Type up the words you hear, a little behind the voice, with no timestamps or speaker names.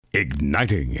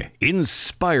Igniting,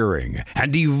 inspiring,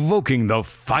 and evoking the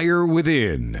fire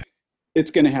within.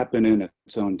 It's going to happen in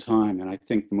its own time. And I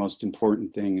think the most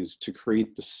important thing is to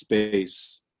create the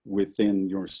space within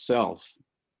yourself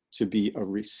to be a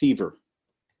receiver.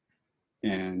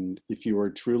 And if you are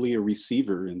truly a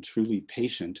receiver and truly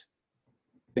patient,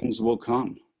 things will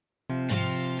come.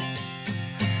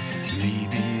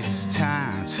 Maybe it's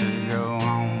time to go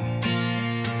home.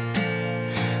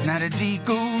 Now the day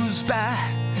goes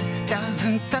by,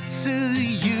 thousand thoughts of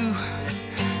you.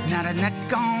 Not a night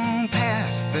gone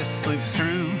past to sleep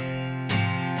through.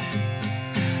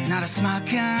 Not a smile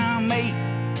can make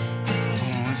on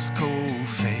this cold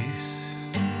face.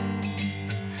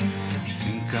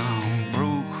 Think I'm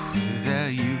broke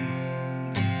without you.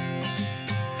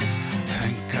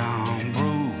 Think I'm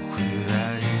broke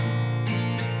without you.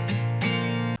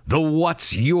 The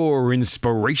What's Your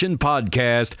Inspiration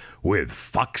podcast with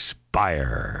Fox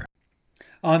Beyer.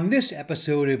 On this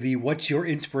episode of the What's Your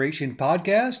Inspiration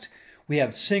podcast, we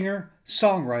have singer,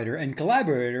 songwriter, and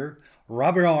collaborator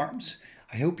Robert Arms.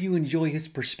 I hope you enjoy his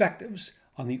perspectives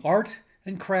on the art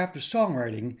and craft of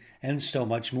songwriting and so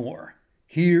much more.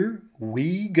 Here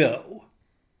we go.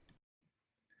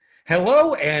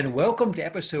 Hello and welcome to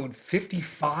episode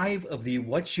 55 of the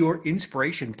What's Your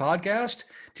Inspiration podcast.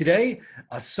 Today,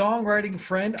 a songwriting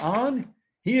friend on,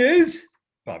 he is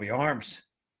Bobby Arms.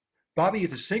 Bobby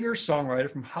is a singer-songwriter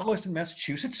from Holliston,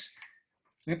 Massachusetts,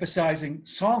 emphasizing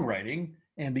songwriting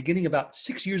and beginning about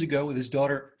 6 years ago with his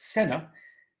daughter, Senna.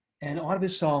 And a lot of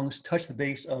his songs touch the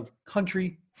base of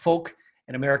country, folk,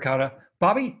 and Americana.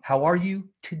 Bobby, how are you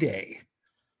today?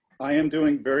 I am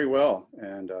doing very well.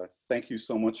 And thank you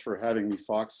so much for having me,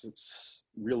 Fox. It's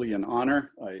really an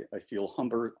honor. I feel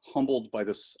humbled by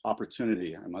this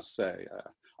opportunity, I must say.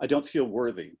 I don't feel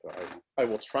worthy, but I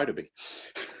will try to be.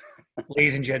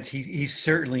 Ladies and gents, he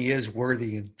certainly is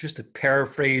worthy. And just to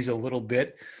paraphrase a little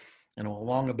bit,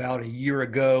 along about a year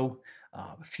ago,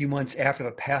 a few months after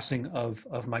the passing of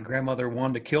my grandmother,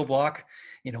 Wanda Kilblock,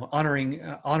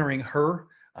 honoring her,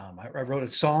 I wrote a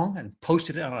song and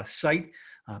posted it on a site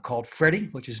called Freddie,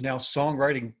 which is now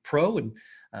Songwriting Pro. And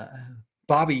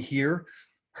Bobby here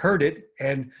heard it.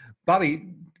 And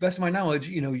Bobby, best of my knowledge,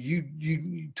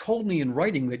 you told me in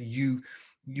writing that you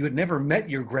had never met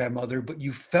your grandmother, but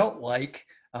you felt like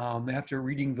after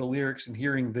reading the lyrics and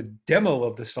hearing the demo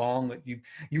of the song that you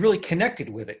really connected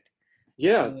with it.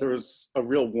 Yeah, there was a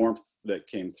real warmth that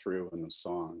came through in the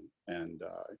song. And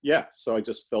so I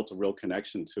just felt a real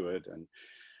connection to it. And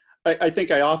I think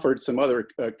I offered some other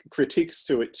critiques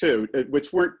to it too,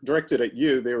 which weren't directed at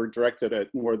you. They were directed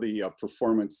at more the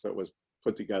performance that was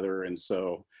put together. And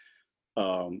so,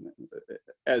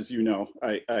 as you know,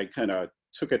 I kind of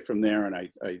took it from there, and I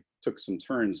took some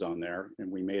turns on there, and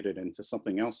we made it into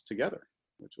something else together,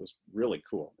 which was really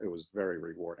cool. It was very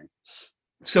rewarding.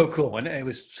 So cool, and it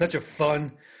was such a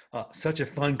fun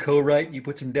co-write. You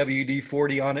put some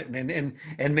WD-40 on it,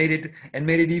 and made it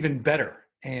even better.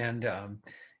 And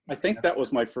I think that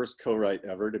was my first co-write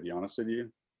ever, to be honest with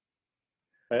you.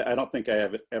 I don't think I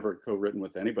have ever co-written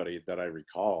with anybody that I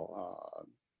recall.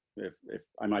 If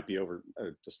I might be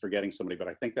just forgetting somebody, but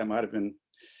I think that might have been.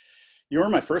 You were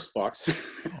my first, Fox.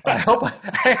 I hope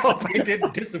I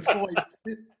didn't disappoint.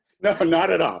 No, not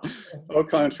at all. Au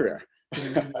contraire.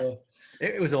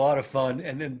 It was a lot of fun.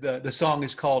 And then the song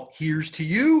is called Here's to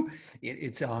You.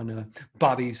 It's on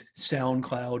Bobby's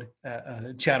SoundCloud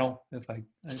channel,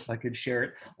 if I could share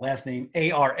it. Last name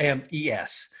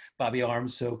Armes, Bobby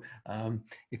Arms. So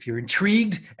if you're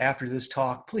intrigued after this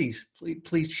talk, please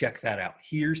check that out.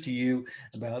 Here's to You,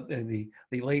 about the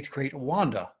late, great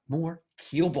Wanda Moore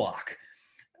Kilblock.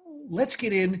 Let's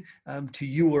get in to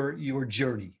your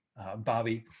journey,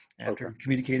 Bobby, after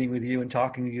communicating with you and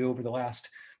talking to you over the last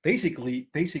basically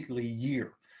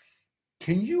year.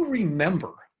 Can you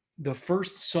remember the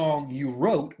first song you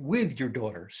wrote with your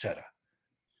daughter, Senna?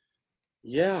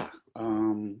 Yeah.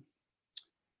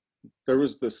 There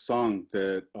was this song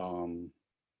that,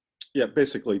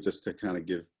 basically just to kind of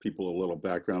give people a little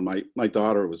background. My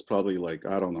daughter was probably like,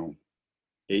 I don't know,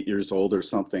 8 years old or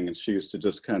something. And she used to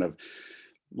just kind of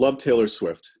love Taylor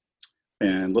Swift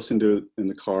and listen to it in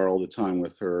the car all the time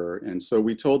with her. And so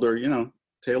we told her,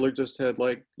 Taylor just had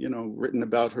written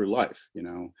about her life,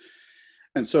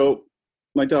 And so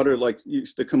my daughter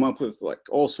used to come up with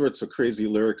all sorts of crazy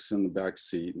lyrics in the back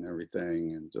seat and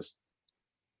everything, and just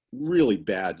really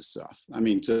bad stuff. I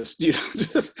mean, it's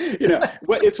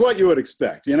what you would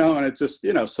expect, and it's just,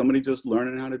 somebody just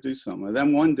learning how to do something. And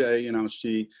then one day,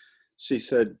 she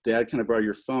said, Dad, can I borrow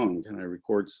your phone? Can I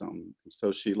record some?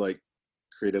 So she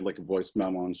created a voice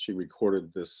memo, and she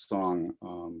recorded this song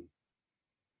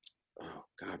oh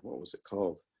God, what was it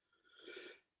called?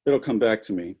 It'll come back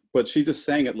to me. But she just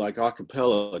sang it like a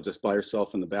cappella, just by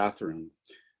herself in the bathroom.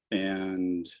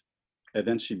 And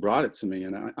then she brought it to me,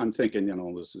 and I'm thinking,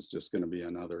 this is just going to be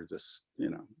another, just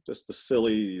a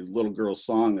silly little girl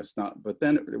song. That's not, but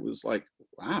then it was like,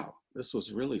 wow, this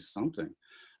was really something.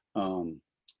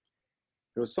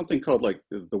 It was something called like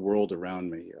The World Around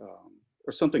Me,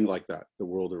 or something like that, The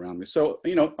World Around Me. So,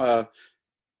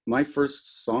 my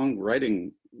first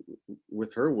songwriting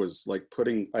with her was like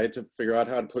I had to figure out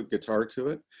how to put guitar to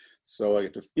it. So I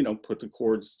had to, put the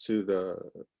chords to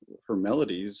her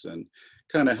melodies and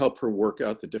kind of help her work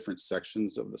out the different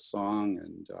sections of the song.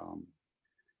 And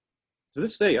to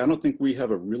this day, I don't think we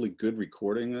have a really good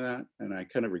recording of that. And I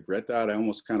kind of regret that. I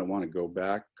almost kind of want to go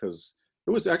back, because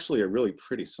it was actually a really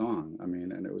pretty song. I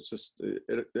mean, and it was just,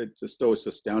 it just always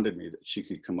astounded me that she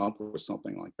could come up with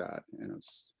something like that. And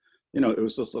it's, it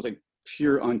was just like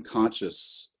pure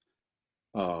unconscious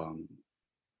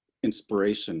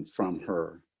inspiration from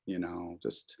her,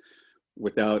 just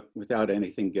without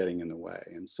anything getting in the way.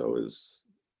 And so it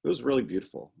was really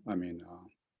beautiful. I mean,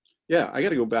 yeah, I got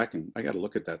to go back and I got to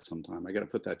look at that sometime. I got to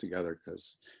put that together,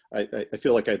 because I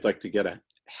feel like I'd like to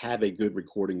have a good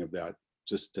recording of that,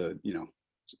 just to,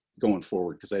 going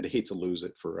forward, because I'd hate to lose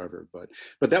it forever. But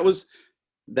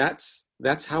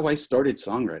that's how I started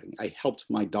songwriting. I helped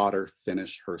my daughter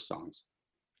finish her songs.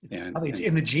 And I mean, it's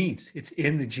in the genes. It's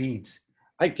in the genes.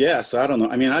 I guess, I don't know.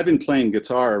 I mean, I've been playing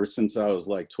guitar ever since I was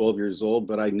like 12 years old,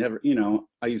 but I never,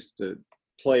 I used to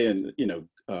play in,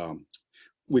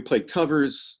 we played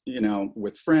covers,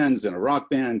 with friends in a rock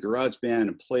band, garage band,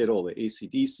 and played all the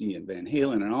AC/DC and Van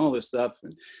Halen and all this stuff.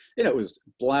 And, it was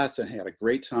a blast, and had a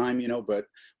great time, but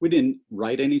we didn't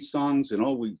write any songs, and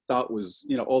all we thought was,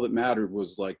 all that mattered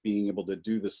was like being able to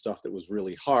do the stuff that was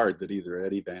really hard that either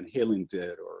Eddie Van Halen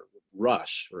did, or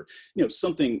Rush, or,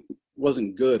 something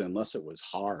wasn't good unless it was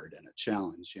hard and a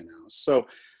challenge, So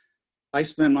I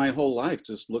spent my whole life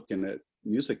just looking at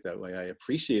music that way. I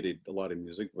appreciated a lot of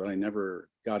music, but I never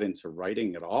got into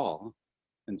writing at all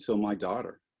until my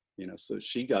daughter, so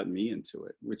she got me into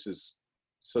it, which is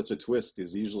such a twist,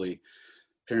 because usually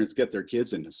parents get their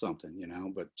kids into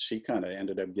something, but she kind of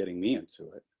ended up getting me into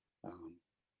it.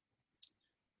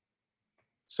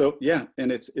 So yeah,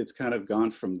 and it's kind of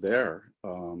gone from there.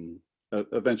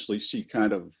 Eventually she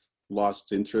kind of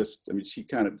lost interest. I mean, she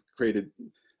kind of created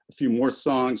a few more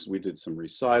songs. We did some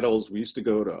recitals. We used to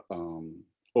go to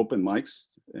open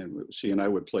mics, and she and I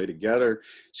would play together.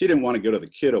 She didn't want to go to the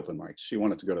kid open mics. She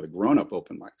wanted to go to the grown-up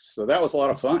open mics. So that was a lot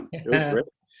of fun. It was great.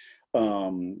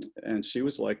 And she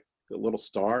was like a little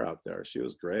star out there. She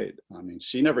was great. I mean,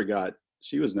 she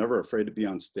was never afraid to be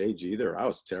on stage either. I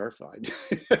was terrified,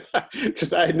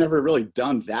 because I had never really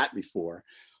done that before.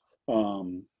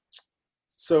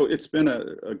 So it's been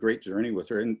a great journey with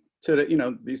her. And today,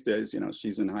 these days,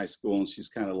 she's in high school, and she's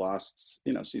kind of lost,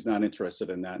 she's not interested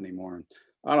in that anymore. And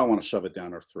I don't want to shove it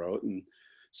down her throat. And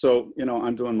so,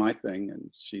 I'm doing my thing, and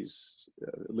she's,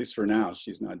 at least for now,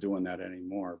 she's not doing that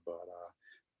anymore. But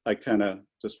I kind of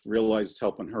just realized,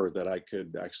 helping her, that I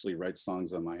could actually write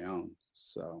songs on my own.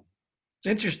 So it's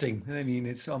interesting. I mean,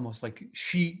 it's almost like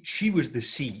she was the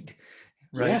seed,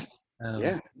 right? Yes.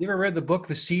 Yeah. You ever read the book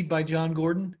The Seed by John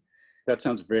Gordon? That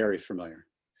sounds very familiar.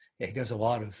 Yeah, he does a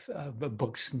lot of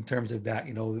books in terms of that.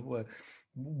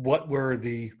 What were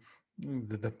the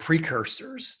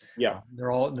precursors? Yeah,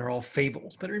 they're all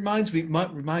fables. But it reminds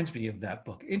me of that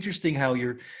book. Interesting how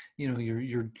your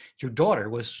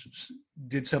daughter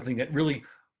did something that really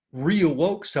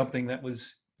reawoke something that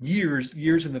was years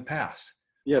in the past.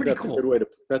 Yeah, Pretty that's cool.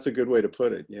 That's a good way to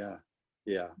put it.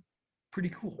 Yeah. Pretty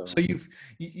cool. So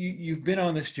you've been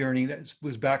on this journey. That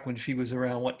was back when she was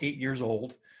around 8 years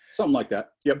old. Something like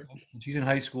that. Yep. She's in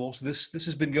high school. So this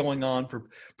has been going on for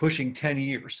pushing 10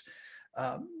 years.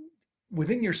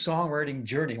 Within your songwriting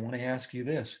journey, I want to ask you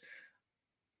this.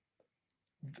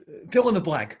 Fill in the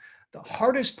blank. The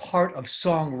hardest part of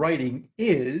songwriting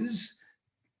is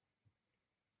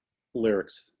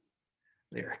lyrics.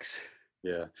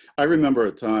 Yeah. I remember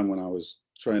a time when I was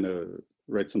trying to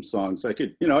write some songs. I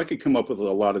could come up with a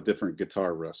lot of different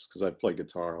guitar riffs, because I've played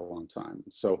guitar a long time.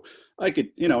 So I could,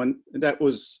 and that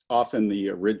was often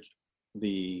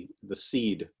the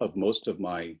seed of most of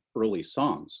my early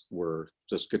songs were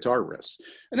just guitar riffs.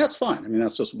 And that's fine. I mean,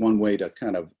 that's just one way to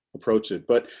kind of approach it.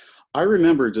 But I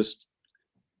remember just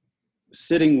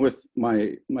sitting with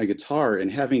my guitar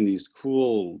and having these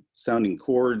cool sounding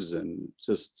chords and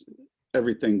just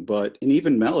everything, and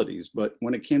even melodies. But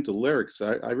when it came to lyrics,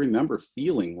 I remember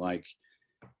feeling like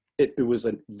it was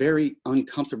a very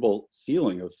uncomfortable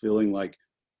feeling like,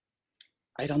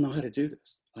 I don't know how to do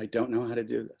this. I don't know how to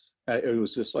do this. It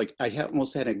was just like,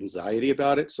 almost had anxiety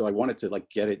about it. So I wanted to like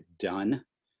get it done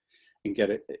and get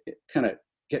it kind of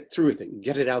get through with it and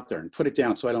get it out there and put it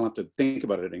down so I don't have to think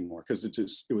about it anymore, because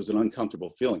it was an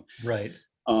uncomfortable feeling. Right.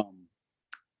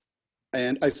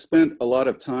 And I spent a lot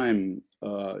of time,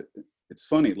 it's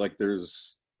funny, like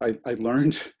I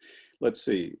learned, let's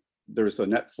see, there's a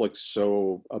Netflix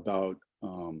show about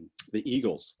the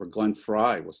Eagles where Glenn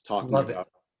Fry was talking about.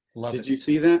 Love Did it. you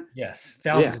see that? Yes,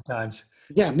 thousands of times.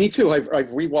 Yeah, me too. I've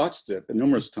rewatched it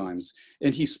numerous times.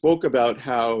 And he spoke about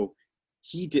how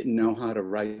he didn't know how to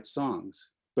write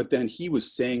songs, but then he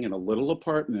was staying in a little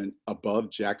apartment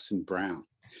above Jackson Browne.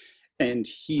 And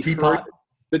he heard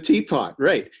the Teapot,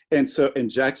 right. And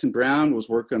Jackson Browne was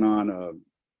working on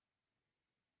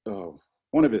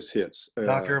one of his hits.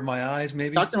 Doctor of My Eyes,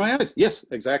 maybe? Doctor of My Eyes, yes,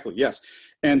 exactly, yes.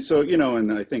 And so,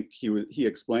 and I think he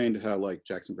explained how like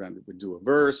Jackson Browne would do a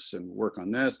verse and work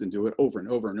on this and do it over and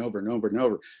over and over and over and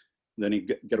over. Then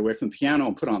he'd get away from the piano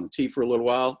and put on the tea for a little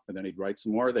while, and then he'd write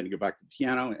some more, then he'd go back to the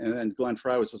piano, and then Glenn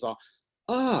Fry was just all,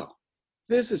 oh,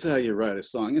 this is how you write a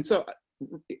song. And so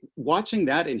watching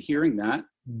that and hearing that,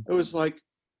 it was like,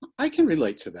 I can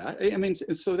relate to that. I mean,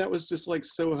 so that was just like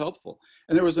so helpful.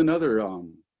 And there was another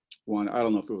one, I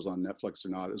don't know if it was on Netflix or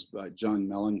not, it was by John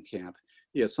Mellencamp.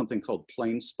 He has something called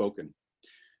Plain Spoken.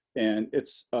 And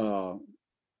it's a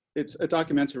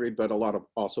documentary, but a lot of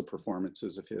also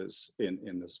performances of his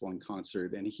in this one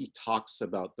concert. And he talks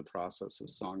about the process of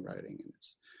songwriting. And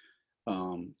it's,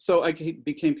 so I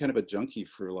became kind of a junkie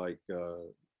for like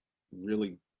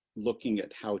really looking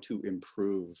at how to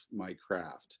improve my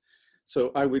craft.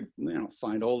 So I would,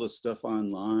 find all this stuff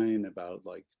online about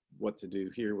like what to do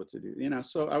here, what to do,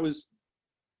 so I was,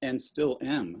 and still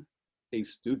am, a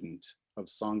student of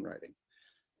songwriting,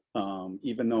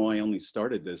 even though I only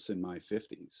started this in my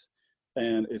 50s.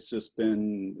 And it's just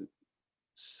been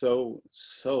so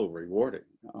rewarding.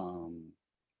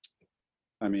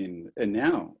 I mean, and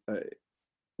now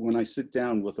when I sit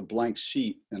down with a blank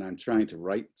sheet and I'm trying to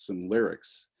write some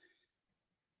lyrics,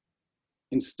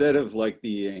 instead of like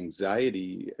the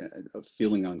anxiety of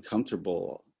feeling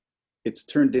uncomfortable, it's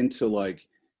turned into like,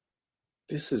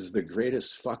 this is the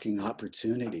greatest fucking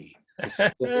opportunity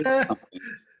to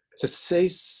say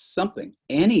something,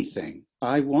 anything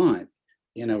I want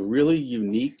in a really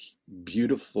unique,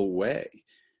 beautiful way.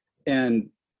 And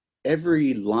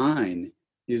every line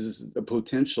is a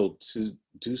potential to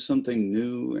do something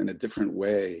new in a different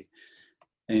way.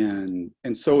 And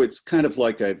so it's kind of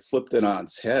like I flipped it on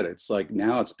its head. It's like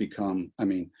now it's become, I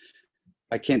mean,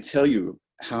 I can't tell you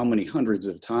how many hundreds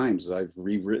of times I've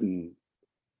rewritten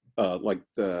like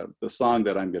the song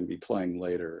that I'm going to be playing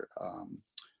later,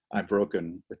 I'm Broke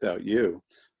Without You.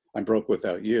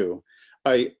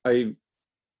 I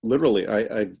literally,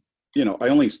 I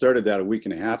only started that a week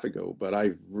and a half ago, but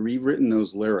I've rewritten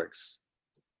those lyrics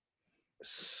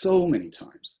so many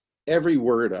times. Every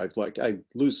word I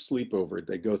lose sleep over it.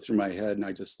 They go through my head and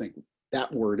I just think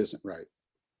that word isn't right.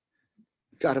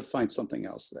 Got to find something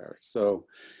else there. So,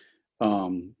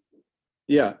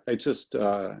 yeah,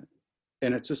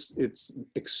 and it's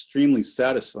extremely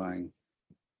satisfying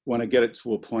when I get it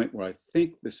to a point where I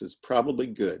think this is probably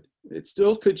good. It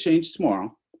still could change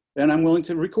tomorrow, and I'm willing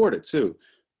to record it too.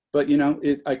 But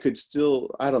I could still,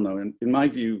 I don't know, in my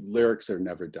view, lyrics are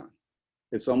never done.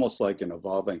 It's almost like an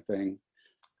evolving thing.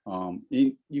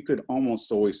 You could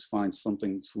almost always find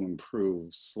something to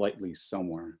improve slightly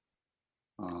somewhere.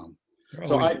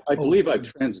 So I believe I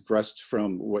transgressed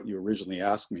from what you originally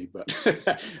asked me, but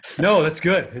no, that's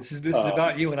good. This is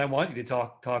about you, and I want you to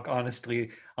talk honestly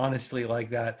like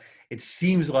that. It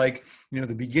seems like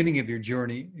the beginning of your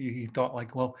journey, you thought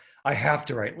like, well, I have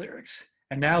to write lyrics,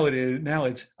 and now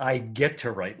it's I get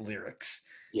to write lyrics.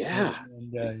 Yeah,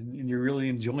 and you're really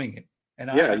enjoying it,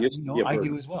 and yeah, I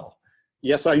do as well.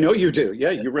 Yes, I know you do.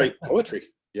 Yeah, you write poetry.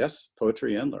 Yes,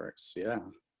 poetry and lyrics. Yeah,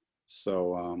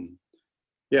 so.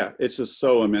 Yeah, it's just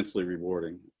so immensely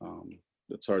rewarding.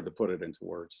 It's hard to put it into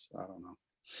words. I don't know.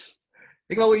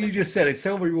 Think about what you just said. It's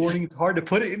so rewarding. It's hard to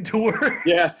put it into words.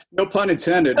 Yeah, no pun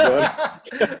intended. But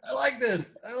I like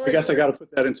this. I guess I got to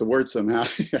put that into words somehow.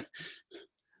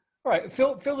 All right,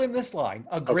 fill in this line.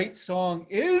 A great song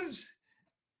is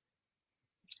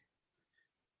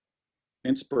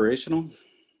inspirational,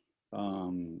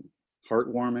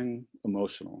 heartwarming,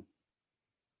 emotional.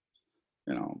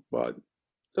 But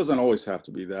doesn't always have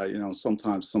to be that.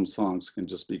 Sometimes some songs can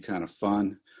just be kind of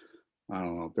fun. I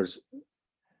don't know.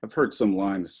 I've heard some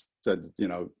lines said,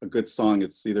 a good song,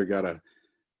 it's either got to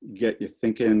get you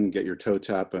thinking, get your toe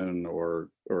tapping, or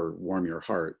warm your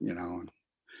heart. If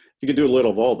you can do a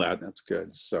little of all that, that's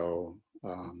good. So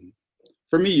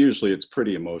for me, usually it's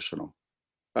pretty emotional.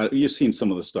 You've seen some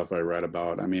of the stuff I write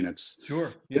about. I mean,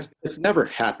 Sure. Yeah. it's never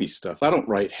happy stuff. I don't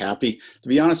write happy. To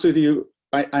be honest with you,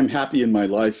 I'm happy in my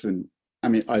life, and I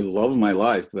mean, I love my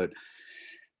life, but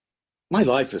my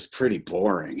life is pretty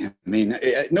boring. I mean,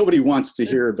 nobody wants to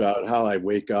hear about how I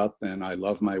wake up and I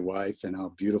love my wife and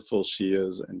how beautiful she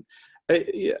is. And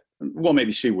yeah, well,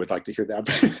 maybe she would like to hear that.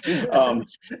 That's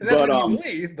what you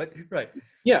believe, but right.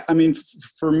 Yeah, I mean,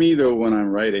 for me though, when I'm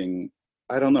writing,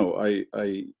 I don't know.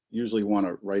 I usually want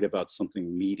to write about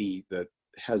something meaty that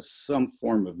has some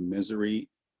form of misery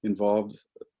involved.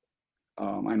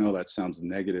 I know that sounds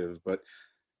negative, but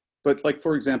like,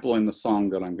 for example, in the song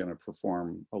that I'm going to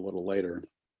perform a little later,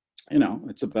 you know,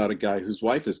 it's about a guy whose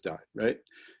wife has died, right?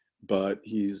 But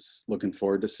he's looking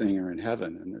forward to seeing her in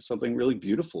heaven. And there's something really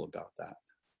beautiful about that.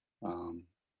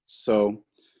 So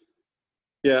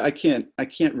yeah, I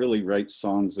can't really write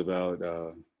songs about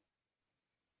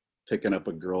picking up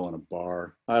a girl in a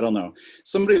bar. I don't know.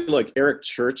 Somebody like Eric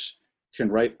Church can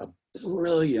write a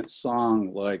brilliant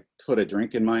song like Put a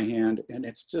Drink in My Hand, and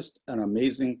it's just an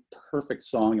amazing, perfect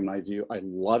song in my view. I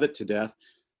love it to death,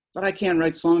 but I can't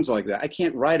write songs like that. I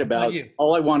can't write about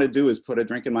all I want to do is put a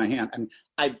drink in my hand. I mean,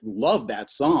 I love that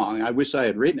song. I wish I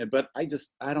had written it, but I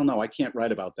don't know. I can't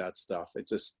write about that stuff.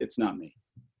 It's not me.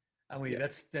 I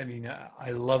mean,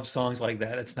 I love songs like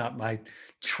that. It's not my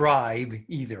tribe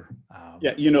either.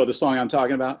 Yeah, you know the song I'm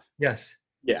talking about? Yes.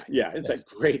 Yeah, it's a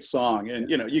great song, and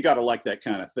you know you got to like that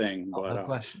kind of thing. But no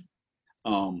question.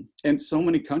 And so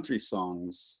many country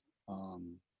songs,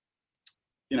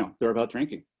 you know, they're about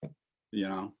drinking. You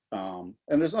know,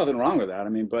 and there's nothing wrong with that. I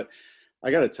mean, but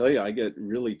I got to tell you, I get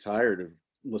really tired of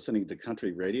listening to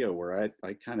country radio, where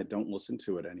I kind of don't listen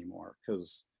to it anymore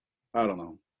because I don't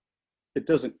know, it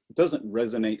doesn't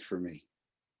resonate for me.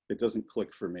 It doesn't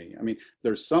click for me. I mean,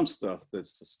 there's some stuff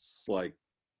that's just like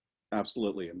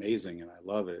absolutely amazing and I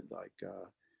love it, like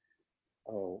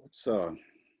it's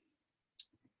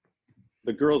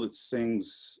the girl that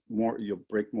sings More You'll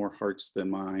Break More Hearts Than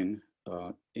Mine,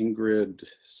 Ingrid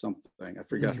something, I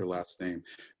forgot her last name.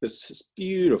 This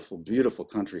beautiful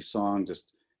country song,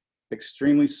 just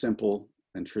extremely simple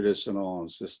and traditional.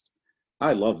 It's just,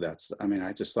 I love that. I mean,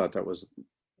 I just thought that was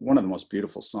one of the most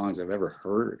beautiful songs I've ever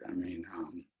heard. I mean,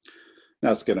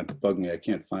 now it's gonna bug me, I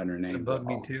can't find her name. Bug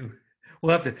me too.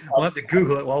 We'll have to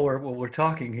Google it while we're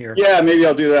talking here. Yeah, maybe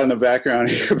I'll do that in the background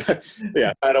here. But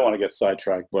yeah, I don't want to get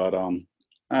sidetracked. But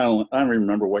I don't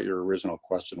remember what your original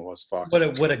question was, Fox.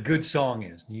 What a good song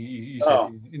is. You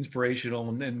said inspirational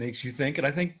and makes you think, and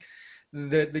I think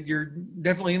that you're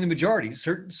definitely in the majority.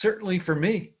 Certainly for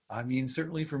me. I mean,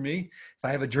 certainly for me. If I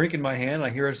have a drink in my hand, and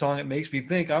I hear a song that makes me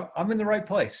think, I'm in the right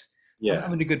place. Yeah,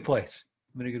 I'm in a good place.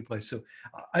 So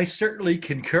I certainly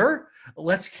concur.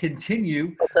 Let's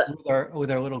continue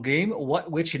with our little game.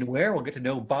 What, which, and where. We'll get to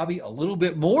know Bobby a little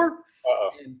bit more.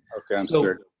 Okay, I'm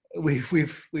scared.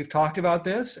 We've talked about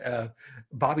this.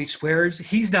 Bobby swears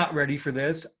he's not ready for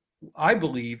this. I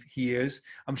believe he is.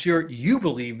 I'm sure you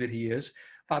believe that he is.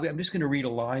 Bobby, I'm just going to read a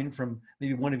line from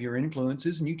maybe one of your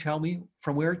influences, and you tell me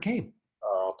from where it came.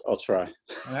 I'll try.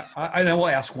 I will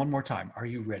ask one more time. Are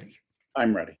you ready?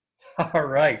 I'm ready. All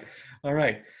right.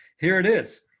 Here it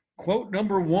is. Quote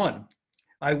number 1.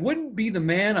 I wouldn't be the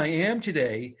man I am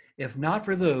today if not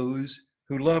for those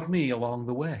who loved me along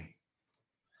the way.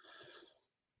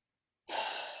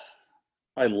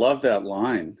 I love that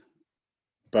line,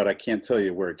 but I can't tell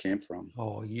you where it came from.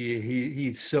 Oh, yeah,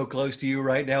 he's so close to you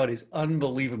right now. It is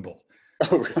unbelievable.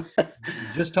 Oh, really?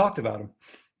 You just talked about him.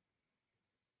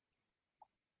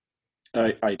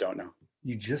 I don't know.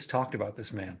 You just talked about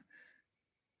this man.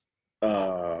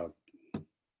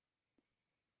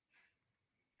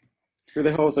 Who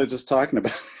the hell was I just talking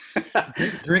about?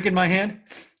 Drink in my hand?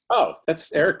 Oh,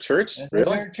 that's Eric Church? That's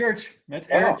really? Eric Church. That's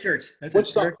Eric Church. That's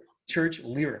Which Eric Church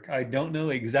lyric. I don't know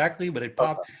exactly, but it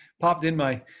popped in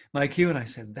my queue, and I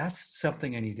said, that's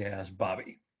something I need to ask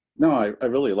Bobby. No, I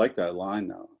really like that line,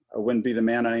 though. I wouldn't be the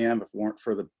man I am if it weren't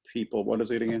for the people. What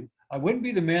is it again? I wouldn't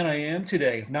be the man I am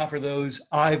today if not for those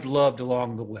I've loved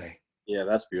along the way. Yeah,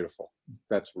 that's beautiful.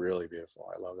 That's really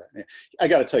beautiful. I love that. I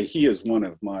got to tell you, he is one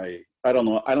of my, I don't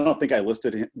know. I don't think I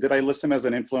listed him. Did I list him as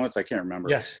an influence? I can't remember.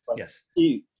 Yes. But yes.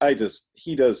 He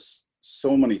does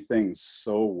so many things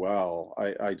so well.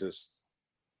 I just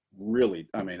really,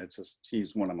 I mean, it's just,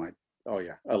 he's one of my, oh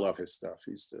yeah, I love his stuff.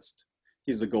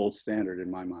 He's the gold standard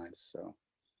in my mind. So.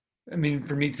 I mean,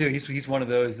 for me too, he's one of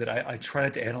those that I try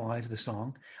not to analyze the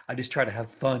song. I just try to have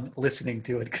fun listening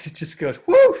to it because it just goes,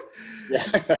 woo! Yeah.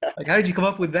 Like, how did you come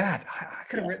up with that? I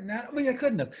could have written that. I mean, I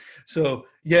couldn't have. So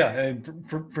yeah, and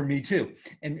for me too.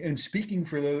 And speaking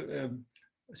for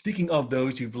speaking of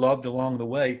those you've loved along the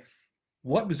way,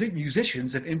 what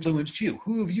musicians have influenced you?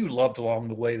 Who have you loved along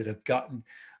the way that have gotten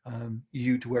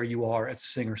you to where you are as a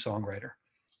singer-songwriter?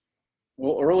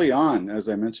 Well, early on, as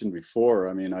I mentioned before,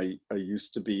 I mean, I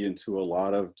used to be into a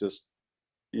lot of just,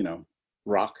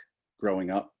 rock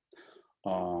growing up.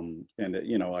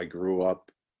 I grew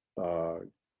up,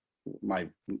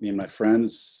 me and my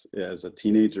friends as a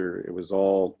teenager, it was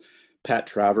all Pat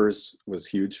Travers was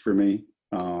huge for me.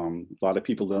 A lot of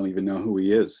people don't even know who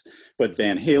he is, but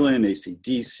Van Halen,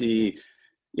 AC/DC,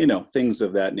 things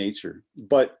of that nature.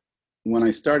 But when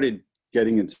I started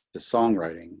getting into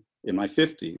songwriting in my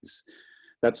 50s,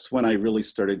 that's when I really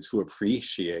started to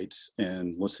appreciate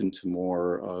and listen to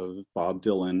more of Bob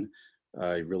Dylan.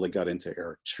 I really got into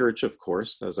Eric Church, of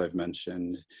course, as I've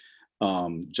mentioned.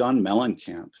 John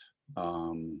Mellencamp,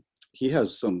 he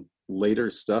has some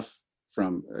later stuff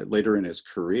from later in his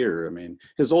career. I mean,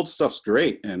 his old stuff's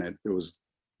great and it was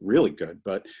really good,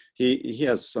 but he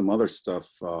has some other stuff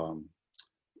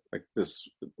like this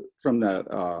from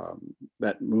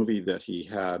that movie that he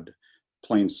had,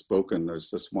 Plain Spoken.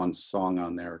 There's this one song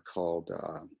on there called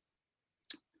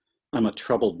I'm a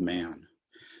Troubled Man.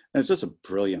 And it's just a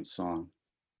brilliant song.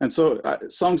 And so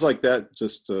songs like that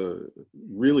just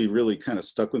really, really kind of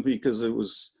stuck with me because it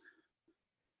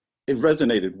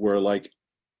resonated where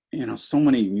so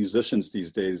many musicians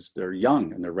these days, they're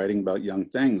young and they're writing about young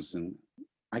things. And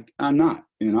I'm not,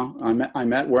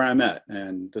 I'm at where I'm at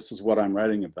and this is what I'm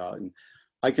writing about. And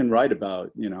I can write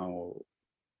about,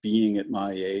 being at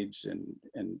my age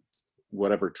and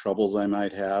whatever troubles I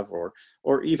might have, or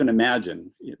even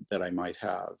imagine that I might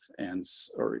have,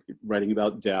 or writing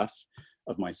about death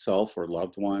of myself or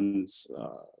loved ones.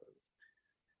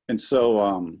 And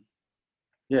so,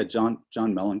 John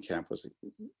Mellencamp was a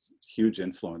huge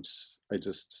influence.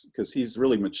 Because he's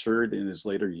really matured in his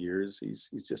later years. He's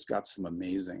just got some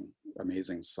amazing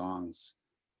songs.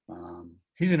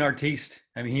 He's an artiste.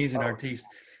 I mean, he's an artiste.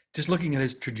 Just looking at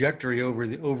his trajectory over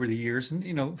the years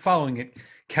and, following it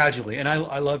casually. And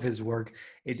I love his work.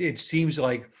 It seems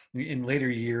like in later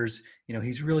years,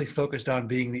 he's really focused on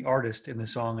being the artist in the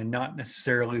song and not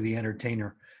necessarily the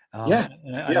entertainer. And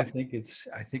I think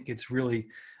it's really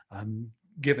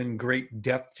given great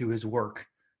depth to his work.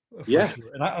 For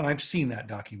sure. And I've seen that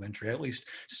documentary. I've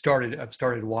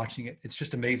started watching it. It's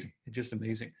just amazing. It's just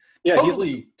amazing. Yeah,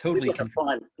 totally.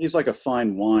 He's like a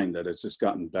fine wine that has just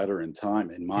gotten better in time.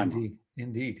 In my mind.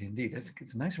 Indeed.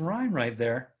 It's a nice rhyme right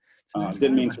there.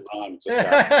 Didn't mean to rhyme.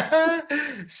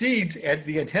 Just Seeds and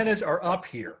the antennas are up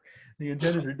here. The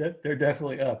antennas they're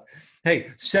definitely up.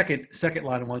 Hey, second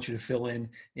line. I want you to fill in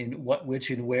what, which,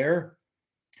 and where.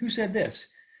 Who said this?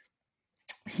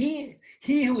 He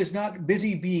who is not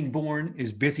busy being born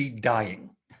is busy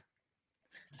dying.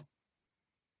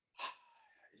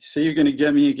 See, you're going to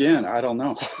get me again. I don't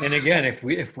know. And again, if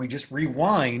we just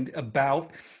rewind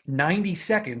about 90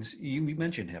 seconds, you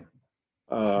mentioned him.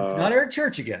 Not Eric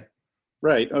Church again.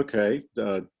 Right. Okay.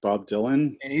 Bob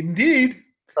Dylan. Indeed.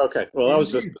 Okay. Well, that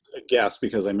was just a guess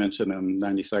because I mentioned him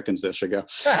 90 seconds ago.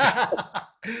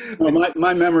 Well,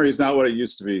 my memory is not what it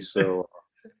used to be, so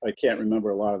I can't remember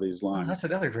a lot of these lines. That's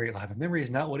another great line. Memory is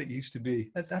not what it used to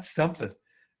be. That's something.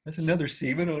 That's another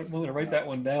Stephen. I'm going to write that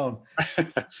one down.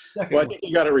 Well, I think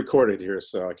you got it recorded here,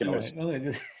 so I can always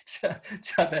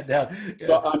jot that down.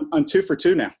 Well, I'm 2 for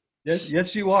 2 now.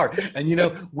 Yes, you are. And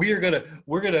we're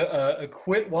gonna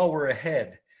quit while we're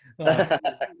ahead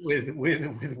with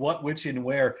what, which, and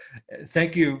where.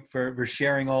 Thank you for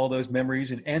sharing all those memories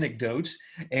and anecdotes.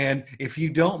 And if you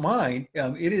don't mind,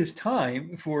 it is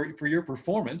time for your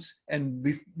performance. And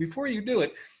before you do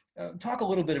it, talk a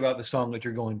little bit about the song that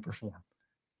you're going to perform.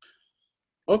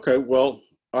 Okay, well,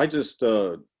 I just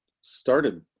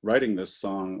started writing this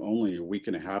song only a week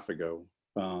and a half ago.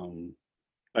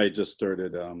 I just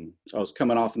started, I was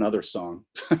coming off another song.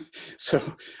 So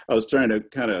I was trying to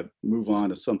kind of move on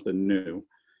to something new.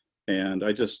 And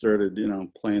I just started,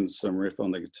 playing some riff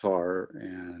on the guitar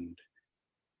and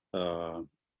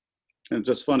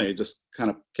just funny, I just kind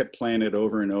of kept playing it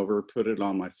over and over, put it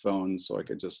on my phone so I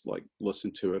could just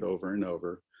listen to it over and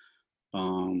over.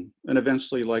 And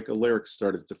eventually a lyric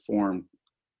started to form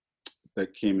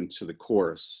that came into the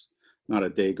chorus, Not a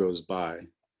Day Goes By.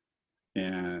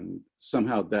 And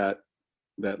somehow that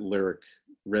lyric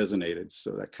resonated,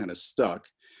 so that kind of stuck.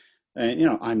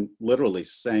 And I'm literally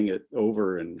sang it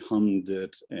over and hummed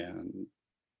it and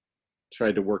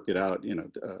tried to work it out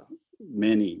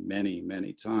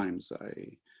many times.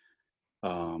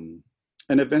 And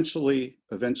eventually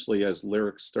as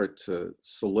lyrics start to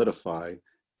solidify,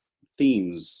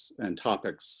 themes and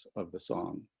topics of the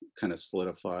song kind of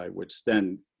solidify, which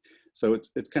then So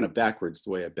it's kind of backwards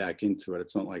the way I back into it.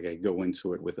 It's not like I go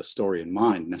into it with a story in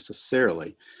mind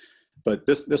necessarily, but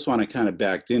this one I kind of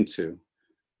backed into.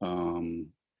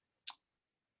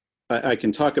 I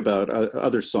can talk about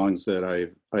other songs that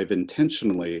I've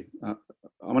intentionally. I'm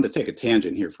going to take a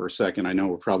tangent here for a second. I know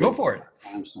we're probably go for it,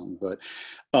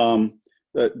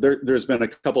 but there's been a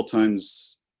couple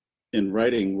times in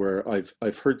writing where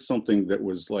I've heard something that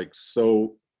was like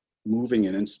so moving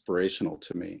and inspirational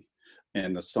to me,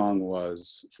 and the song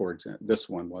was, for example,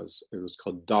 it was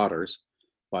called "Daughters"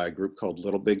 by a group called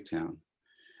Little Big Town,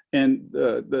 and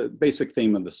the basic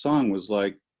theme of the song was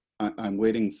like, I'm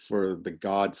waiting for the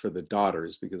God for the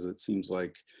daughters, because it seems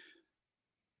like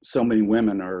so many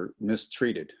women are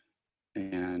mistreated.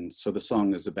 And so the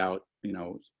song is about,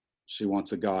 she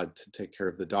wants a God to take care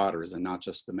of the daughters and not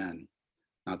just the men,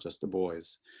 not just the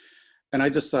boys. And I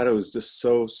just thought it was just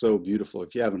so, so beautiful.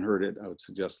 If you haven't heard it, I would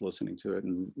suggest listening to it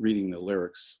and reading the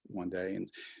lyrics one day.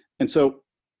 And so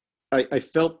I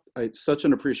felt such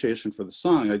an appreciation for the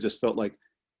song. I just felt like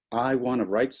I want to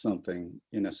write something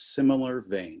in a similar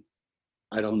vein.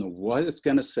 I don't know what it's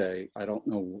going to say. I don't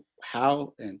know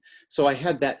how. And so I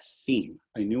had that theme.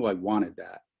 I knew I wanted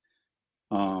that.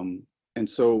 And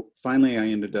so finally I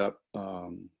ended up,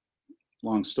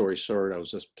 long story short, I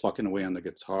was just plucking away on the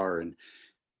guitar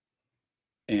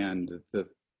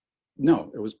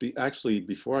it was actually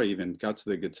before I even got to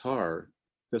the guitar.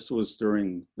 This was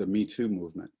during the Me Too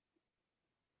movement.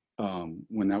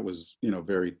 When that was,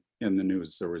 very in the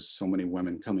news. There was so many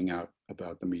women coming out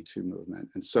about the Me Too movement.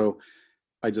 And so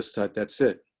I just thought, that's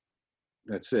it.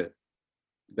 That's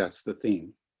the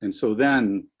theme. And so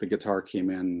then the guitar came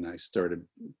in and I started,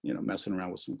 messing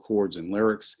around with some chords and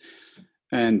lyrics.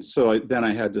 And so then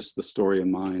I had just the story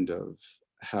in mind of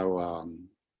how,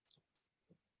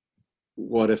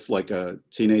 what if like a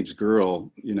teenage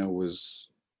girl, was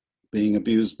being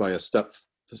abused by a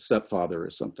stepfather or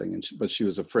something, but she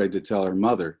was afraid to tell her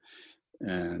mother.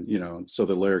 And, so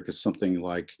the lyric is something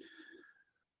like,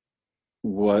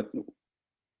 what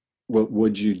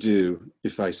would you do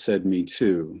if I said me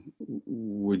too?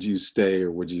 Would you stay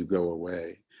or would you go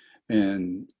away?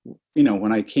 And,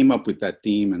 when I came up with that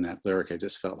theme and that lyric, I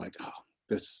just felt like, oh,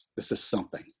 this is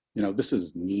something, this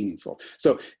is meaningful.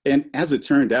 So, and as it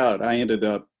turned out, I ended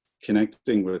up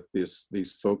connecting with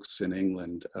these folks in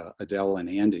England, Adele and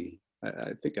Andy.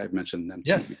 I think I've mentioned them.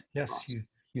 Yes.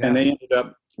 And they ended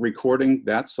up recording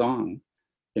that song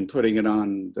and putting it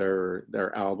on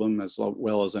their album, as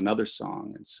well as another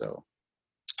song. And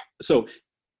so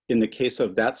in the case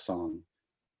of that song,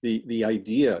 the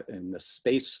idea and the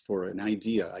space for an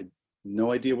idea, I had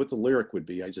no idea what the lyric would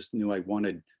be. I just knew I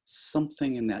wanted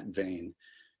something in that vein.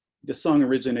 The song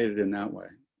originated in that way,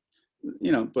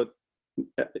 but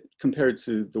compared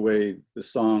to the way the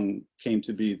song came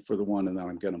to be for the one that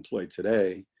I'm going to play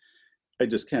today, I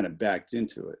just kind of backed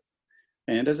into it.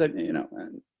 And as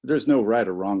there's no right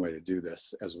or wrong way to do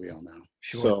this, as we all know.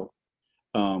 Sure. So,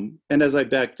 and as I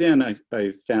backed in, I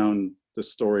found the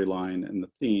storyline and the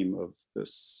theme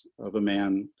of a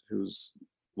man who's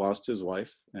lost his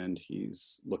wife and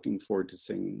he's looking forward to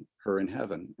seeing her in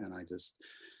heaven. And I just,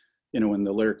 when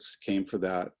the lyrics came for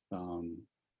that,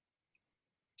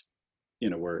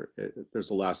 where there's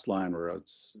the last line where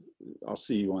I'll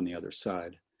see you on the other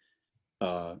side.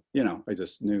 I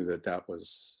just knew that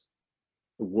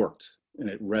worked and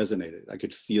it resonated. I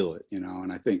could feel it,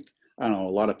 and I think, I don't know, a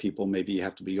lot of people, maybe you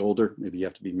have to be older, maybe you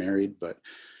have to be married, but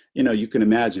you can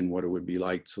imagine what it would be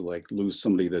like to lose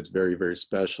somebody that's very, very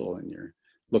special and you're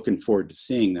looking forward to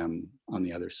seeing them on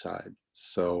the other side.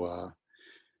 So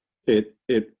it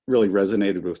really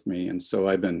resonated with me. And so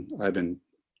I've been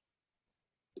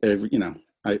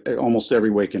almost every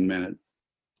waking minute,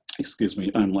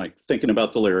 I'm like thinking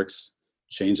about the lyrics,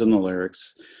 changing the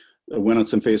lyrics. I went on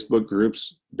some Facebook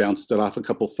groups, bounced it off a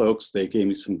couple folks. They gave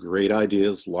me some great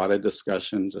ideas, a lot of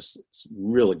discussion. Just, it's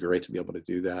really great to be able to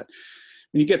do that.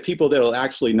 And you get people that'll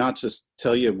actually not just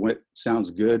tell you what sounds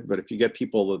good, but if you get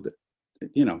people that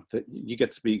you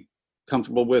get to be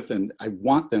comfortable with, and I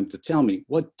want them to tell me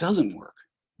what doesn't work.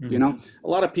 Mm-hmm. A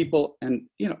lot of people, and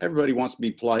everybody wants to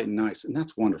be polite and nice, and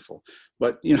that's wonderful.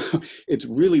 But it's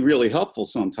really, really helpful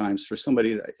sometimes for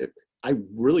somebody I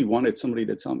really wanted somebody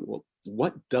to tell me, well,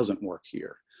 what doesn't work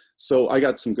here? So I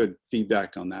got some good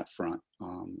feedback on that front,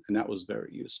 and that was very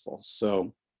useful.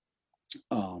 So,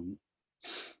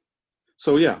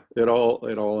 yeah, it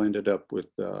all ended up with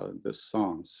this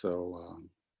song. So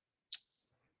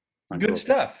good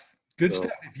stuff. Good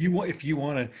stuff. If you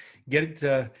want to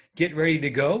get ready to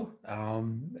go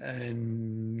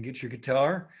and get your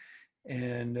guitar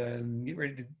and get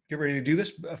ready to do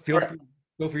this, feel free.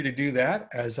 feel free to do that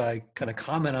as I kind of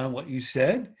comment on what you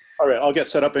said. All right, I'll get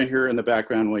set up in here in the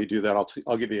background while you do that.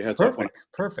 I'll give you a heads up.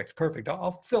 Perfect.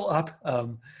 I'll fill up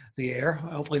the air.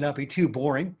 Hopefully not be too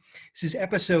boring. This is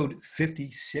episode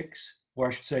 56, or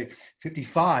I should say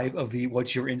 55 of the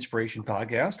What's Your Inspiration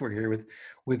podcast. We're here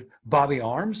with Bobby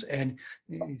Arms, and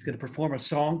he's going to perform a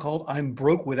song called I'm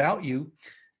Broke Without You.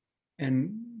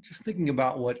 And just thinking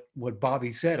about what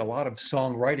Bobby said, a lot of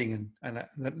songwriting and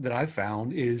that I've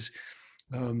found is,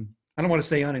 I don't want to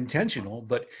say unintentional,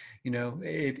 but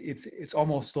it's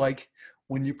almost like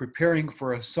when you're preparing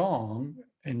for a song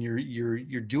and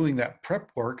you're doing that prep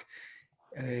work,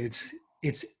 it's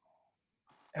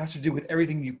has to do with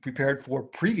everything you prepared for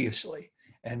previously,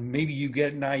 and maybe you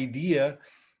get an idea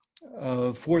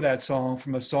for that song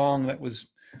from a song that was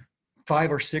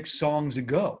 5 or 6 songs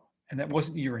ago. And that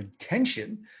wasn't your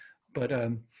intention, but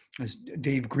as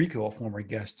Dave Grieco, a former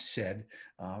guest, said,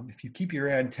 if you keep your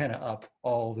antenna up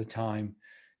all the time,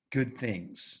 good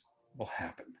things will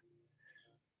happen.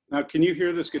 Now, can you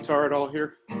hear this guitar at all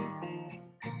here?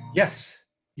 Yes.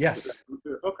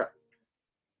 Okay.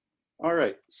 All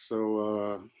right,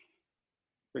 so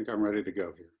I think I'm ready to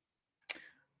go here.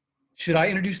 Should I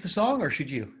introduce the song or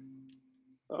should you?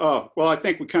 Oh, well, I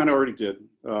think we kind of already did.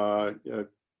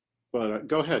 But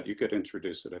go ahead, you could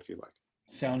introduce it if you like.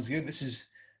 Sounds good. This is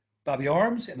Bobby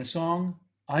Arms and the song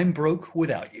I'm Broke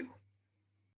Without You.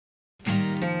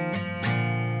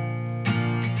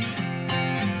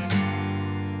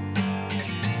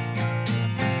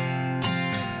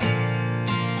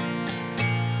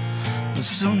 The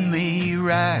sun may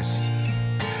rise,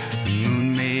 the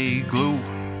moon may glow,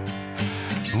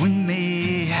 wind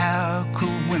may howl,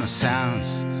 cold winter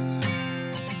sounds.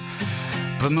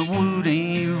 But my wood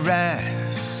ain't right,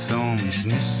 someone's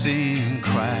missing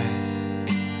cry.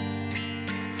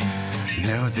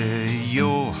 Now that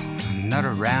you're not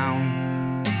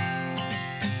around,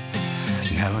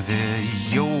 now that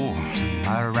you're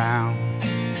not around.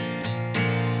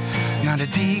 Not a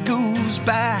day goes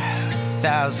by,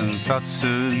 1,000 thoughts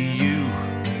of you.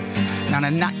 Not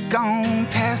a night gone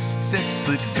past that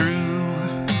slip through.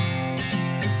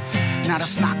 Not a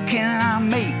smile can I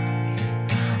make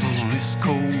on this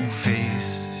cold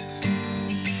face.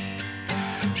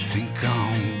 Think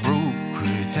I'm broke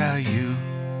without you.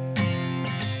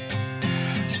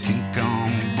 Think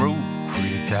I'm broke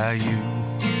without you.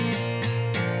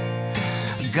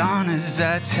 Gone is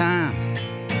that time,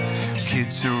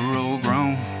 kids are all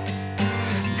grown.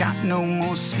 Got no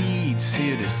more seeds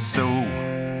here to sow.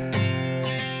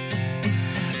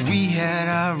 We had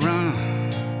our run,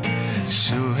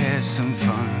 sure had some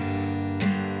fun.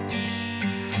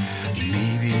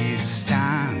 Maybe it's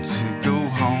time to go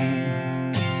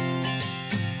home.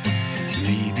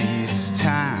 Maybe it's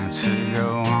time to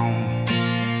go home.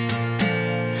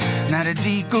 Not a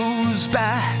day goes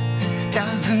by,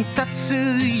 1,000 thoughts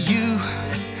of you.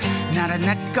 Not a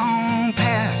night gone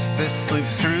past that slip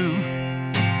through.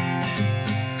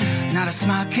 Not a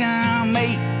smile can I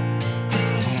make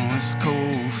on this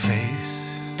cold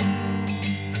face.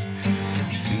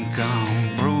 Think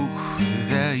I'm broke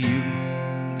without you.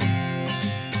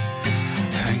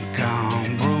 Think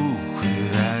I'm broke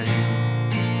without you.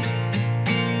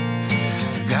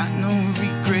 Got no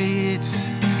regrets,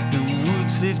 the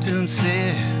words left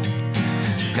unsaid.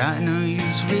 Got no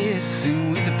use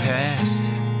racing with the past.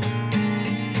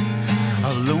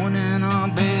 Alone in our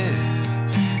bed,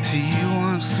 to you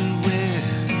I'm so wed.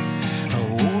 I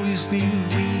always knew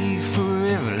we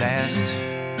forever last.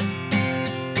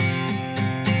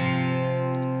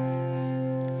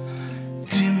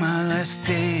 Till my last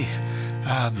day,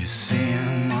 I'll be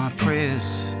saying my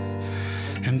prayers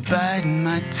and biding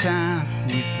my time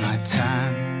with my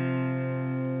time.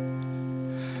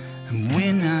 And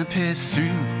when I pass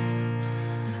through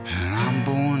and I'm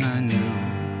born anew,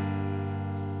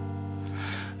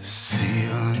 see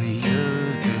you on the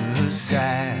other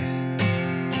side.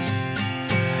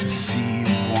 See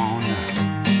you on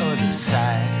the other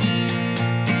side.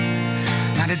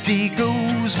 Not a day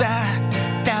goes by,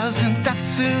 1,000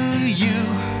 thoughts of you.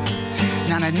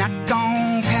 Not a night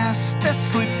gone past that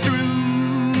slip through.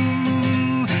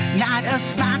 Not a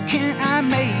smile can I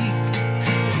make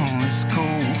on this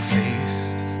cold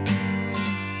face.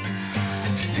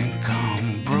 Think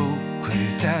I'm broke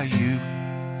without you.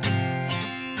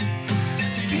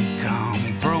 Think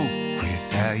I'm broke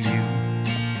without you.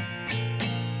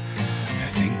 I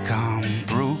think I'm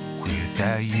broke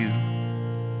without you.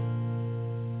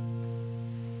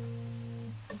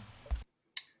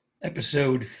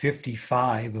 Episode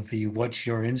 55 of the What's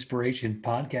Your Inspiration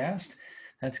podcast.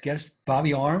 That's guest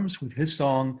Bobby Arms with his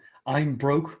song, I'm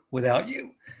Broke Without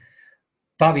You.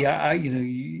 Bobby,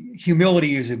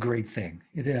 humility is a great thing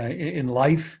in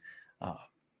life,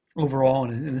 overall,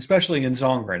 and especially in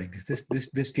songwriting, because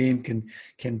this game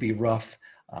can be rough,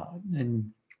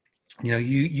 and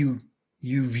you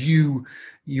view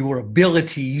your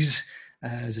abilities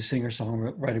as a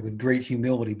singer-songwriter with great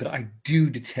humility, but I do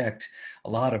detect a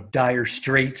lot of dire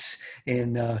straits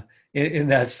in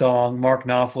that song. Mark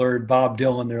Knopfler, Bob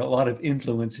Dylan, there are a lot of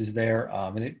influences there,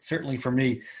 and it certainly for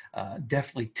me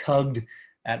definitely tugged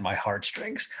at my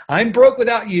heartstrings. I'm broke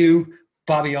without you,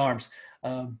 Bobby Arms.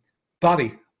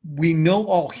 Bobby, we know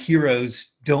all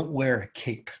heroes don't wear a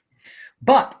cape,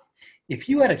 but if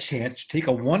you had a chance to take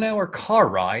a 1-hour car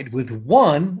ride with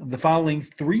one of the following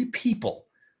 3 people,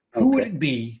 who would it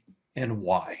be and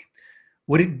why?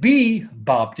 Would it be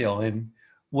Bob Dylan?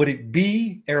 Would it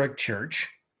be Eric Church?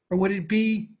 Or would it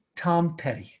be Tom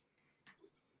Petty?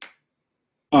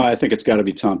 I think it's got to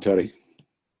be Tom Petty.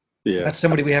 Yeah. That's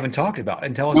somebody we haven't talked about.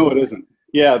 And tell us. No, it isn't.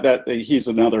 Yeah, he's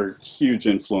another huge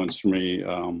influence for me.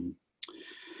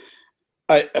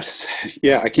 I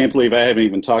can't believe I haven't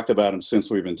even talked about him since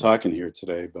we've been talking here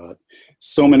today, but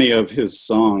so many of his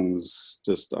songs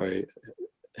I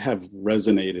have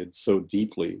resonated so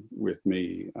deeply with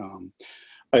me.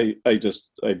 I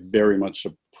very much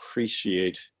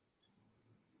appreciate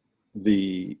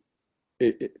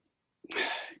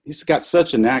he's got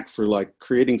such a knack for like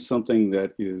creating something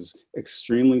that is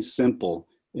extremely simple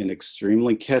and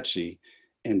extremely catchy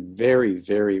and very,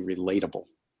 very relatable.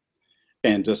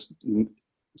 And just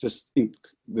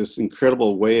this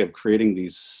incredible way of creating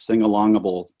these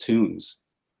sing-alongable tunes.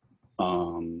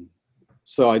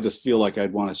 So I just feel like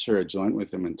I'd want to share a joint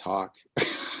with him and talk.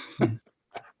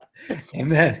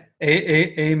 Amen.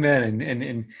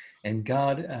 Amen. And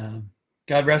God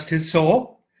rest his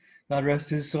soul. God rest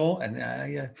his soul. And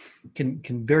I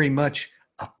can very much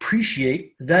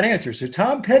appreciate that answer. So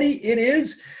Tom Petty, it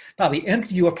is. Bobby,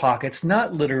 empty your pockets,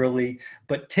 not literally,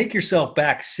 but take yourself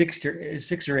back 6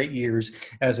 or 8 years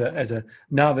as a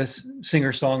novice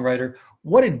singer-songwriter.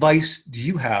 What advice do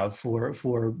you have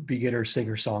for beginner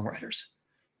singer-songwriters?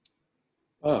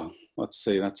 Oh, let's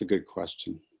see. That's a good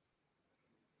question.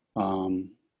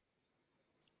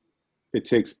 It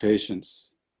takes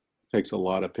patience. It takes a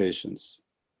lot of patience.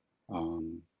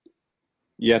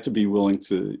 You have to be willing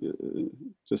to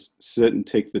just sit and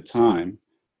take the time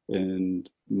and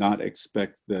not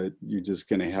expect that you're just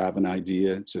going to have an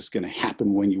idea. It's just going to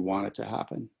happen when you want it to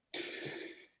happen.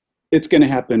 It's going to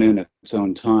happen in its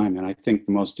own time. And I think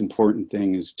the most important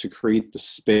thing is to create the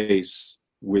space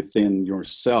within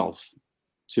yourself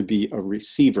to be a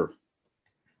receiver.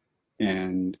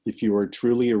 And if you are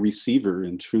truly a receiver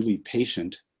and truly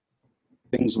patient,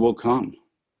 things will come.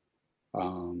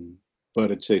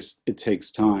 But it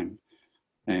takes time.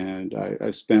 And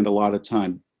I spend a lot of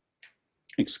time,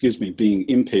 being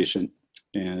impatient,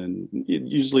 and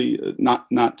usually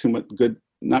not too much good,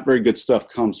 not very good stuff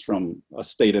comes from a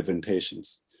state of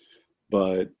impatience.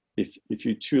 But if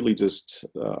you truly just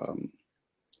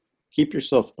keep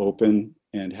yourself open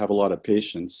and have a lot of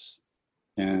patience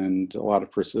and a lot of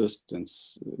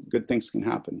persistence, good things can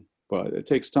happen. But it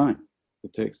takes time.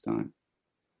 It takes time.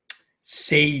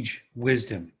 Sage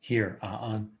wisdom here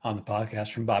on the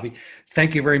podcast from Bobby.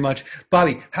 Thank you very much.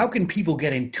 Bobby, how can people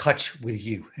get in touch with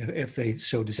you if they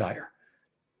so desire?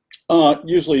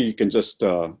 Usually you can just,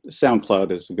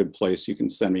 SoundCloud is a good place. You can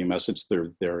send me a message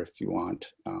through there if you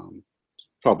want.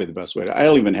 Probably the best way. I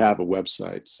don't even have a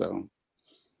website, so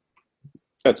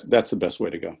that's the best way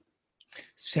to go.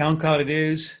 SoundCloud it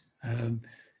is.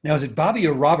 Now, is it Bobby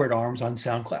or Robert Arms on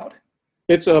SoundCloud?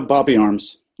 It's Bobby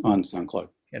Arms on SoundCloud.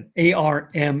 And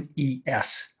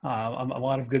ARMES, a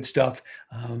lot of good stuff.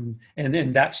 And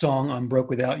then that song, I'm Broke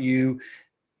Without You,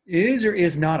 is or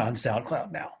is not on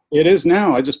SoundCloud now? It is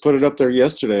now. I just put it up there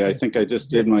yesterday. I think I just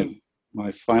did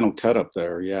my final cut up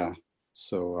there. Yeah.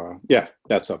 So,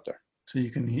 that's up there. So you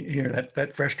can hear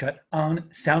that fresh cut on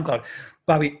SoundCloud.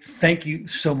 Bobby, thank you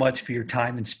so much for your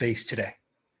time and space today.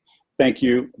 Thank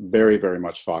you very, very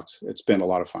much, Fox. It's been a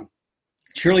lot of fun.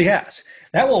 Surely has.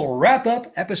 That will wrap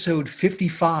up episode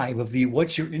 55 of the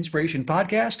What's Your Inspiration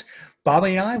podcast.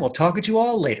 Bobby and I will talk at you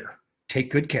all later.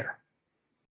 Take good care.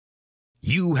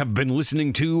 You have been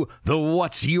listening to the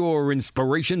What's Your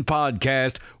Inspiration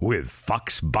podcast with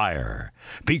Fox Beyer,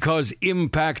 because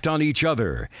impact on each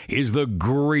other is the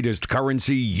greatest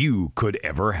currency you could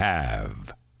ever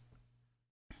have.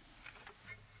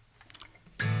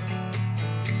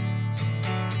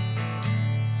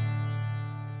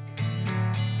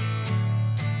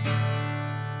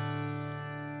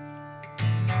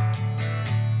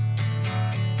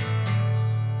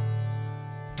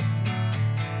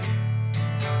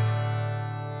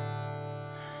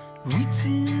 We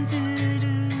tended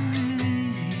away,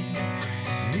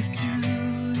 left a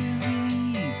road that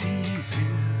we've been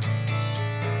through.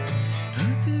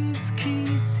 Others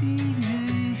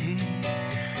craziness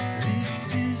left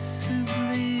us so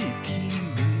black and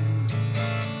blue.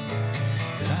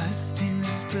 Lost in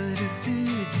those bottles of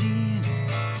gin,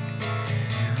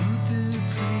 and all the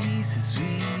places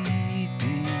we've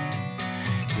been.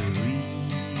 But we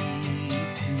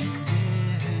turned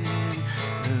away.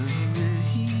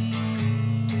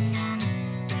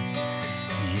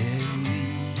 Yeah, we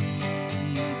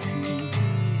turned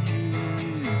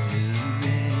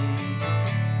away.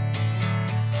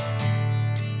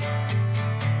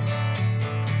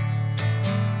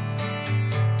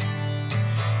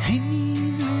 Amy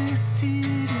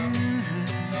rested up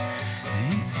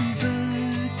and some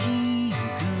bugging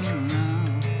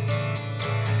around.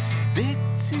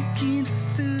 Backed against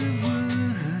the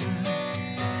wood,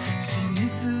 she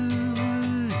never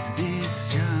was that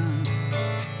strong.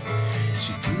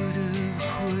 She put up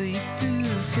quite the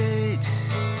fight,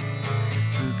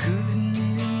 but couldn't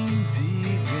end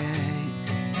it right.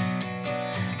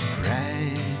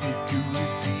 Pride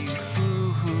goes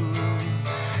before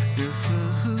the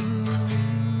fall.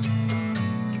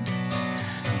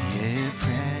 Yeah,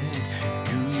 pride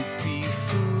goes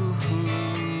before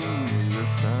the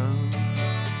fall.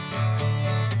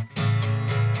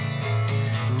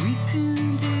 We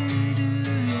turned it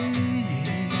away,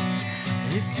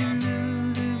 left a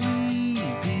road that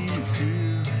we've been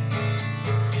through.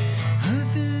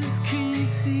 Others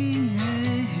crazy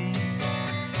nights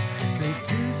left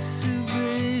us so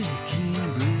black and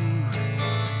blue.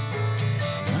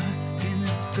 Lost in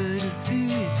those bottles of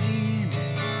gin,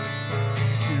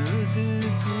 and other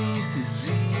places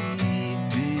we've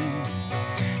been.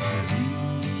 But we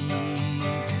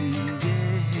turned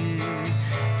away.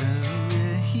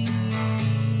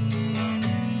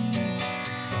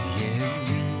 Yeah,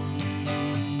 we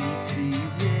turned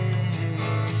away.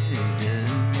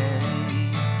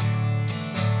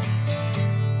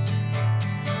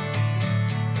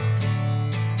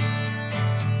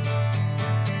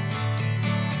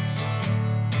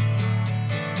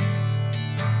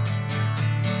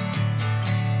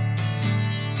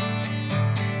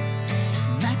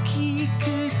 Nike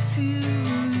got too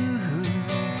old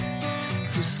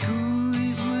for school,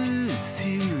 it was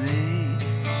too late.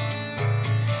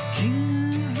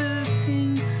 King of the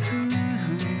things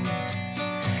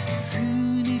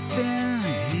soon he found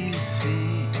his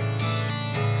fate.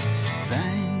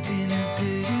 Finding a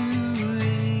better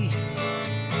way,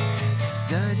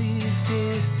 started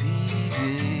fast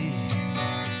eBay.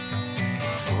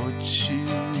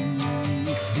 Fortune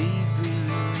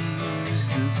favors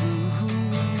the bold.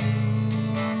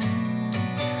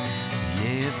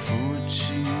 Yeah,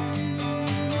 fortune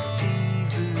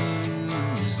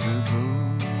favors the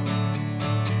bold.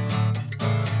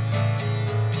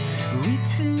 We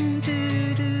turned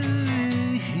it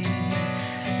away,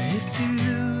 left a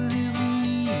road that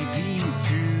we've been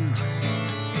through.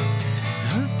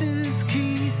 Others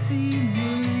crazy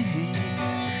nights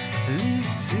left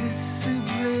us so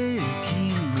black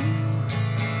and blue.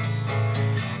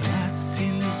 Lost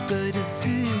in those bottles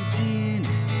of gin,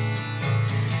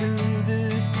 all the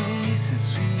places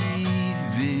we've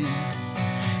been.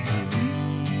 But we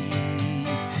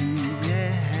turned away.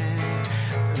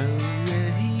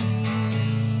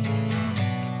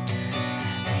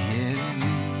 Yeah,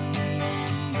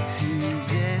 we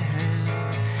turned away.